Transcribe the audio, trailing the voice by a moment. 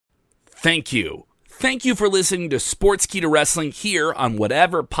Thank you. Thank you for listening to Sportskeeda Wrestling here on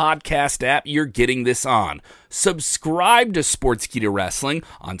whatever podcast app you're getting this on. Subscribe to Sportskeeda Wrestling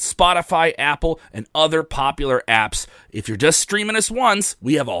on Spotify, Apple, and other popular apps. If you're just streaming us once,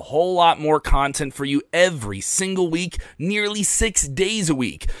 we have a whole lot more content for you every single week, nearly 6 days a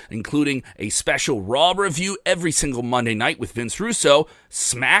week, including a special Raw review every single Monday night with Vince Russo,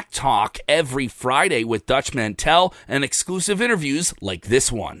 Smack Talk every Friday with Dutch Mantel, and exclusive interviews like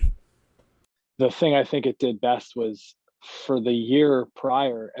this one. The thing I think it did best was for the year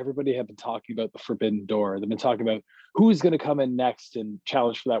prior, everybody had been talking about the Forbidden Door. They've been talking about who's going to come in next and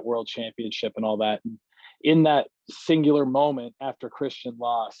challenge for that world championship and all that. And in that singular moment after Christian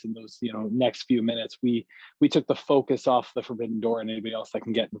lost in those, next few minutes, we took the focus off the Forbidden Door and anybody else that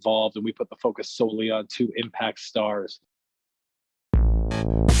can get involved. And we put the focus solely on two Impact stars.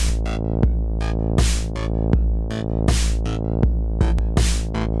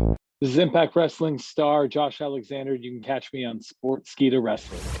 This is Impact Wrestling star Josh Alexander. You can catch me on Sportskeeda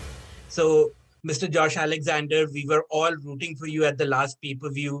Wrestling. So, Mr. Josh Alexander, we were all rooting for you at the last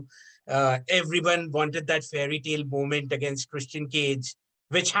pay-per-view. Everyone wanted that fairy tale moment against Christian Cage,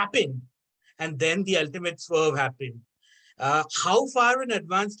 which happened. And then the ultimate swerve happened. How far in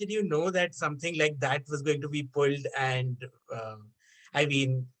advance did you know that something like that was going to be pulled? And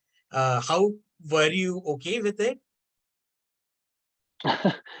how were you okay with it?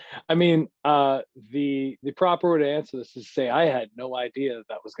 I mean, the proper way to answer this is to say I had no idea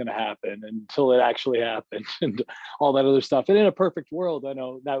that was going to happen until it actually happened and all that other stuff. And in a perfect world, I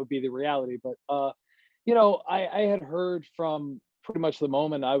know that would be the reality. But, I had heard from pretty much the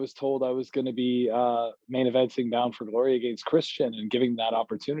moment I was told I was going to be main eventing Bound for Glory against Christian and giving that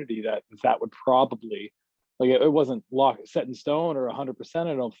opportunity that would probably, it wasn't set in stone or 100%,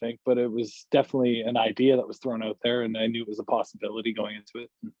 I don't think, but it was definitely an idea that was thrown out there, and I knew it was a possibility going into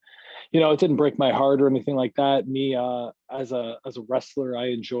it. And, it didn't break my heart or anything like that. Me, as a wrestler, I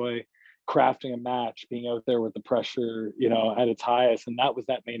enjoy crafting a match, being out there with the pressure, at its highest, and that was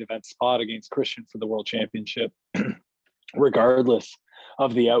that main event spot against Christian for the World Championship, regardless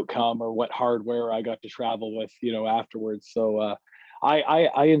of the outcome or what hardware I got to travel with, afterwards. So,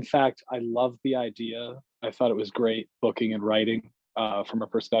 I in fact, I love the idea. I thought it was great booking and writing from a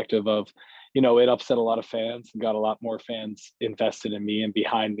perspective of, it upset a lot of fans and got a lot more fans invested in me and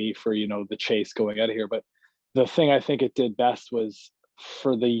behind me for, the chase going out of here. But the thing I think it did best was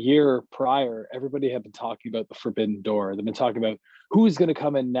for the year prior, everybody had been talking about the Forbidden Door. They've been talking about who's going to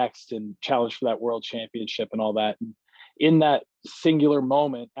come in next and challenge for that world championship and all that. And in that singular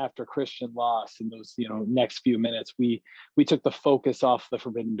moment after Christian lost in those, next few minutes, we took the focus off the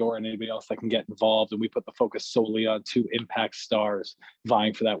Forbidden Door and anybody else that can get involved. And we put the focus solely on two Impact stars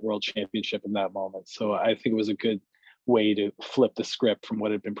vying for that world championship in that moment. So I think it was a good way to flip the script from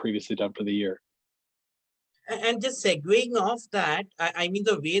what had been previously done for the year. And just segueing off that, I mean,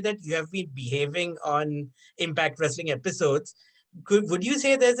 the way that you have been behaving on Impact Wrestling episodes, would you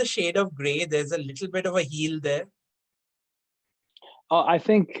say there's a shade of gray? There's a little bit of a heel there? I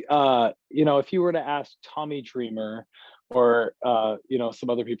think, if you were to ask Tommy Dreamer or, some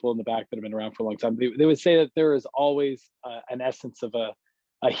other people in the back that have been around for a long time, they would say that there is always an essence of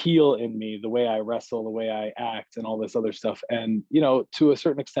a heel in me, the way I wrestle, the way I act and all this other stuff. And, to a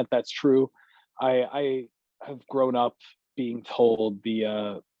certain extent, that's true. I have grown up being told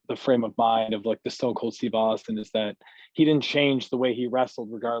the frame of mind of the Stone Cold Steve Austin is that he didn't change the way he wrestled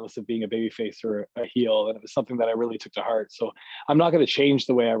regardless of being a babyface or a heel, and it was something that I really took to heart. So I'm not going to change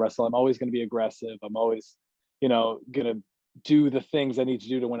the way I wrestle. I'm always going to be aggressive. I'm always going to do the things I need to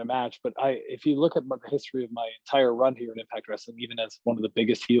do to win a match. But if you look at the history of my entire run here in Impact Wrestling, even as one of the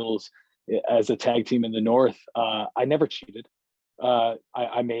biggest heels as a tag team in the North, I never cheated.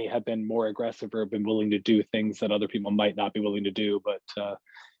 I may have been more aggressive or been willing to do things that other people might not be willing to do, but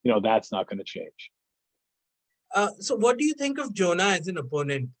that's not going to change. So what do you think of Jonah as an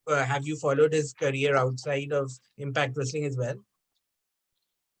opponent? Have you followed his career outside of Impact Wrestling as well?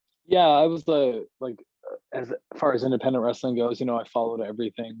 Yeah, I was as far as independent wrestling goes, I followed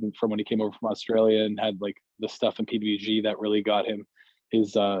everything from when he came over from Australia and had the stuff in PWG that really got him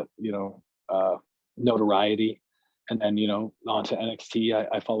his notoriety. And then, on to NXT,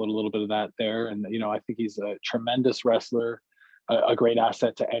 I followed a little bit of that there. And, I think he's a tremendous wrestler, a great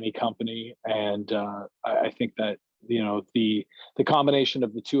asset to any company. And I think that, the combination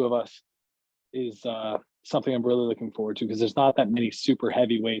of the two of us is something I'm really looking forward to, because there's not that many super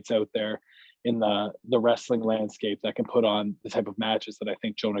heavyweights out there in the wrestling landscape that can put on the type of matches that I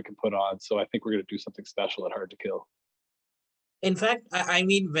think Jonah can put on. So I think we're going to do something special at Hard to Kill. In fact, I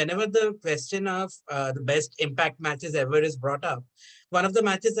mean, whenever the question of the best Impact matches ever is brought up, one of the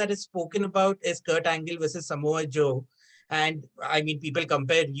matches that is spoken about is Kurt Angle versus Samoa Joe. And I mean, people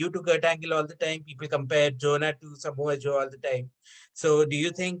compare you to Kurt Angle all the time. People compare Jonah to Samoa Joe all the time. So, do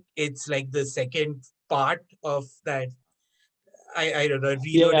you think it's like the second part of that? I don't know,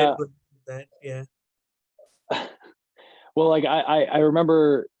 reloaded Yeah. with that. Yeah. Well, like I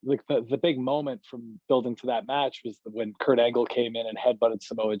remember like the big moment from building to that match was when Kurt Angle came in and headbutted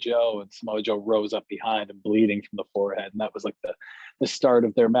Samoa Joe, and Samoa Joe rose up behind and bleeding from the forehead, and that was like the start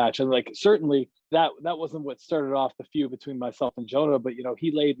of their match. And like certainly that wasn't what started off the feud between myself and Jonah, but you know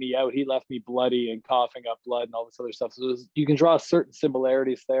he laid me out, he left me bloody and coughing up blood and all this other stuff. So you can draw certain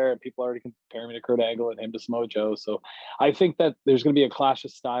similarities there, and people already compare me to Kurt Angle and him to Samoa Joe. So I think that there's going to be a clash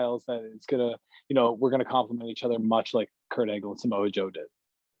of styles that it's gonna, you know, we're going to complement each other much like Kurt Angle and Samoa Joe did.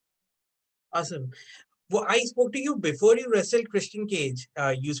 Awesome. Well, I spoke to you before you wrestled Christian Cage.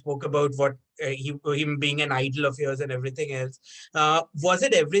 You spoke about what him being an idol of yours and everything else. Was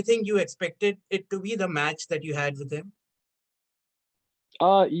it everything you expected it to be, the match that you had with him?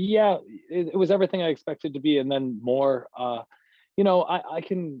 Yeah, it was everything I expected to be, and then more. You know, uh,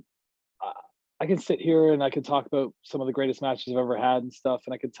 I can sit here and I can talk about some of the greatest matches I've ever had and stuff,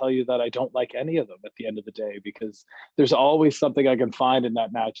 and I can tell you that I don't like any of them at the end of the day because there's always something I can find in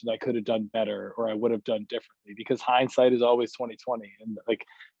that match that I could have done better or I would have done differently. Because hindsight is always 2020, and like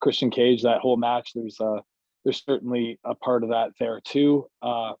Christian Cage, that whole match, there's certainly a part of that there too.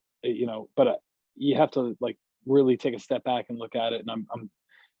 You know, but you have to like really take a step back and look at it, and I'm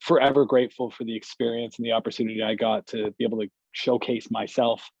forever grateful for the experience and the opportunity I got to be able to showcase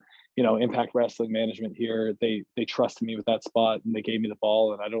myself. You know, Impact Wrestling management here, they trusted me with that spot and they gave me the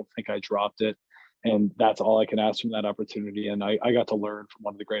ball, and I don't think I dropped it. And that's all I can ask from that opportunity. And I got to learn from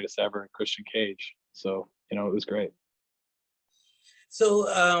one of the greatest ever, Christian Cage. So, you know, it was great.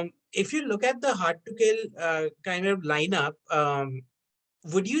 So, if you look at the Hard to Kill kind of lineup,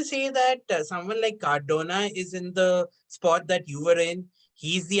 would you say that someone like Cardona is in the spot that you were in?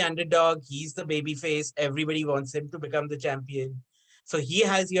 He's the underdog, he's the baby face, everybody wants him to become the champion. So he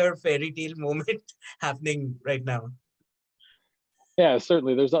has your fairy tale moment happening right now. Yeah,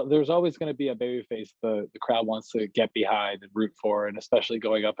 certainly. There's always going to be a babyface the crowd wants to get behind and root for, and especially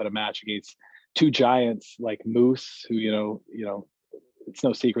going up in a match against two giants like Moose, who it's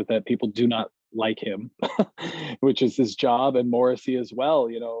no secret that people do not like him, which is his job, and Morrissey as well.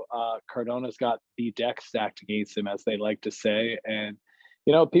 You know, Cardona's got the deck stacked against him, as they like to say, and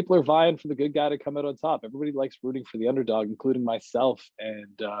you know, people are vying for the good guy to come out on top. Everybody likes rooting for the underdog, including myself.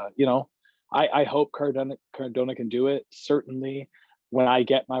 And you know, I hope Cardona can do it. Certainly, when I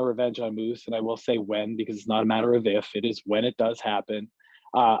get my revenge on Moose, and I will say when, because it's not a matter of if, it is when it does happen.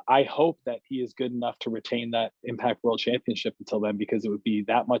 I hope that he is good enough to retain that Impact World Championship until then, because it would be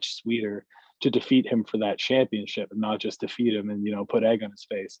that much sweeter to defeat him for that championship and not just defeat him and, you know, put egg on his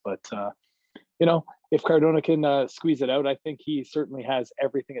face. But, you know, if Cardona can squeeze it out, I think he certainly has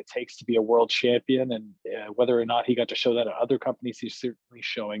everything it takes to be a world champion. And whether or not he got to show that at other companies, he's certainly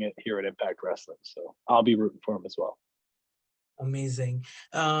showing it here at Impact Wrestling. So I'll be rooting for him as well. Amazing.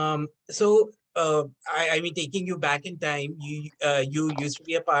 I mean, taking you back in time, you used to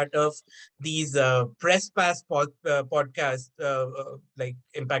be a part of these press pass podcasts, like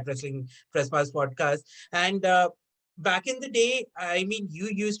Impact Wrestling press pass podcast. And back in the day, I mean, you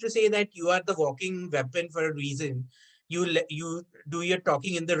used to say that you are the walking weapon for a reason. You do your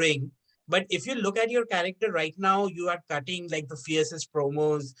talking in the ring. But if you look at your character right now, you are cutting like the fiercest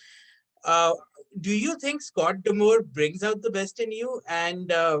promos. Uh, do you think Scott Demore brings out the best in you?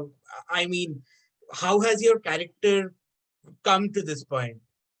 And I mean, how has your character come to this point?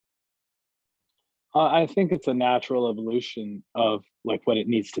 I think it's a natural evolution of like what it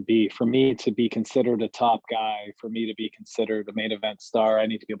needs to be. For me to be considered a top guy, for me to be considered a main event star, I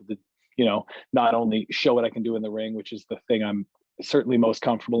need to be able to, you know, not only show what I can do in the ring, which is the thing I'm certainly most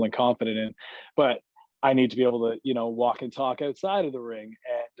comfortable and confident in, but I need to be able to, you know, walk and talk outside of the ring.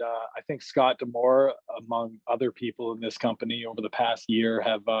 And I think Scott Demore, among other people in this company over the past year,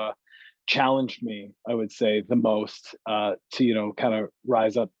 have challenged me, I would say, the most to, you know, kind of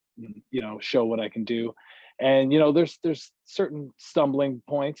rise up, you know, show what I can do. And you know, there's certain stumbling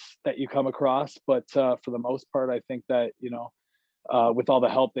points that you come across, but for the most part, I think that, you know, with all the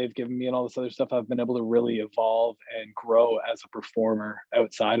help they've given me and all this other stuff, I've been able to really evolve and grow as a performer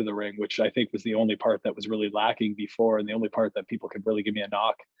outside of the ring, which I think was the only part that was really lacking before, and the only part that people could really give me a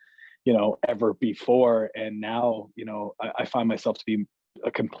knock, you know, ever before. And now, you know, I find myself to be a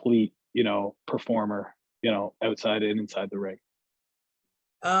complete, you know, performer, you know, outside and inside the ring.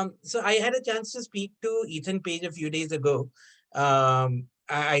 So I had a chance to speak to Ethan Page a few days ago,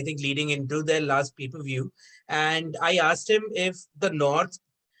 I think leading into their last pay-per-view. And I asked him if the North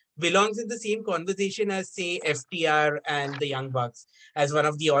belongs in the same conversation as, say, FTR and the Young Bucks as one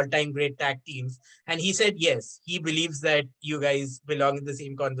of the all-time great tag teams. And he said, yes, he believes that you guys belong in the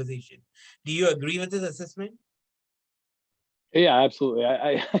same conversation. Do you agree with his assessment? Yeah, absolutely.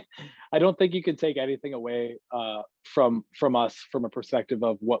 I don't think you can take anything away from us from a perspective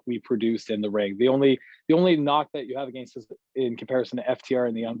of what we produced in the ring. The only knock that you have against us in comparison to FTR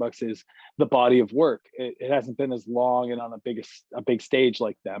and the Young Bucks is the body of work. It hasn't been as long and on a big stage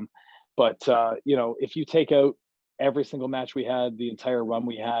like them. But if you take out every single match we had, the entire run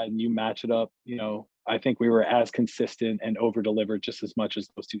we had, and you match it up, I think we were as consistent and over delivered just as much as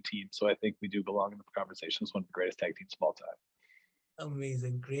those two teams. So I think we do belong in the conversation as one of the greatest tag teams of all time.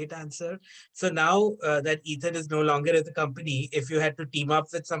 Amazing. Great answer. So now that Ethan is no longer at the company, if you had to team up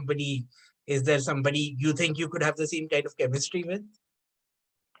with somebody, is there somebody you think you could have the same kind of chemistry with?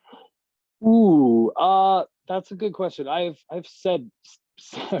 Ooh, that's a good question. I've said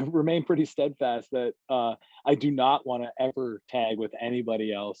remain pretty steadfast that I do not want to ever tag with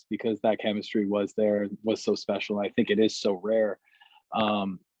anybody else because that chemistry was there and was so special. I think it is so rare.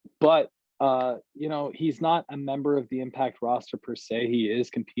 But he's not a member of the Impact roster per se. He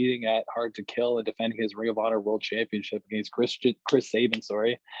is competing at Hard to Kill and defending his Ring of Honor World Championship against Chris Sabin.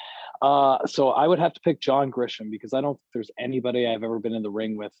 Sorry. So I would have to pick John Grisham because I don't think there's anybody I've ever been in the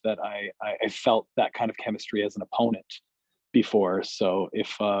ring with that I felt that kind of chemistry as an opponent before. So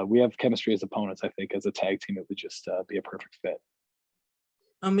if we have chemistry as opponents, I think as a tag team, it would just be a perfect fit.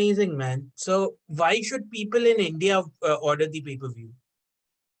 Amazing, man. So why should people in India order the pay-per-view?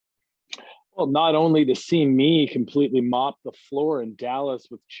 Well, not only to see me completely mop the floor in Dallas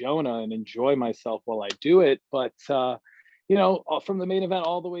with Jonah and enjoy myself while I do it, but from the main event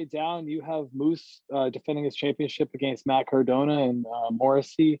all the way down, you have Moose defending his championship against Matt Cardona and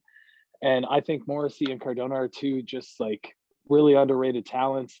Morrissey. And I think Morrissey and Cardona are two just like really underrated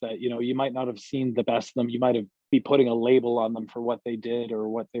talents that, you might not have seen the best of them. You might have be putting a label on them for what they did or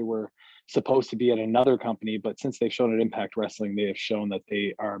what they were supposed to be at another company. But since they've shown at Impact Wrestling, they have shown that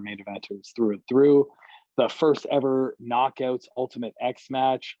they are main eventers through and through. The first ever Knockouts Ultimate X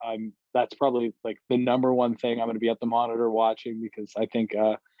match. That's probably like the number one thing I'm going to be at the monitor watching because I think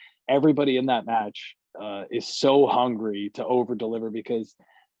everybody in that match is so hungry to over deliver because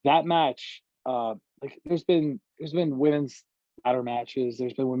that match, there's been women's ladder matches,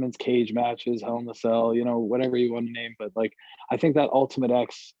 there's been women's cage matches, Hell in the Cell, whatever you want to name, but like I think that Ultimate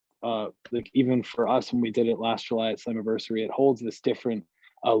X, even for us when we did it last July at Slammiversary, it holds this different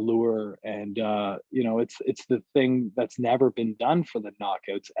allure, and it's the thing that's never been done for the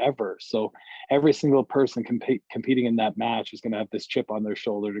Knockouts ever. So every single person competing in that match is going to have this chip on their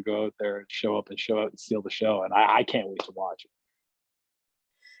shoulder to go out there and show up and steal the show, and I can't wait to watch it.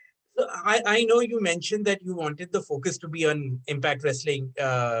 So I know you mentioned that you wanted the focus to be on Impact Wrestling,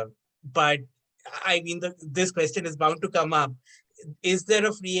 but I mean, this question is bound to come up. Is there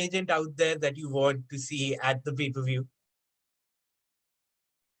a free agent out there that you want to see at the pay-per-view?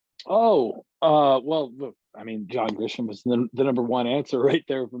 Oh, well, look, I mean, John Grisham was the number one answer right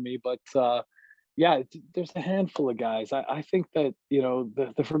there for me, but yeah, there's a handful of guys. I think that,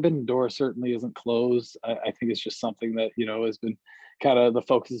 the Forbidden Door certainly isn't closed. I think it's just something that, has been kind of the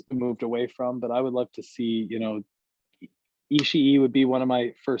focus has been moved away from, but I would love to see, Ishii would be one of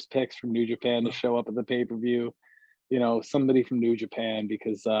my first picks from New Japan to show up at the pay-per-view, somebody from New Japan,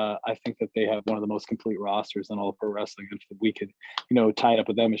 because I think that they have one of the most complete rosters in all of pro wrestling. And if we could, tie it up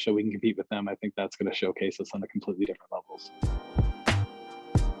with them and show we can compete with them, I think that's going to showcase us on a completely different levels.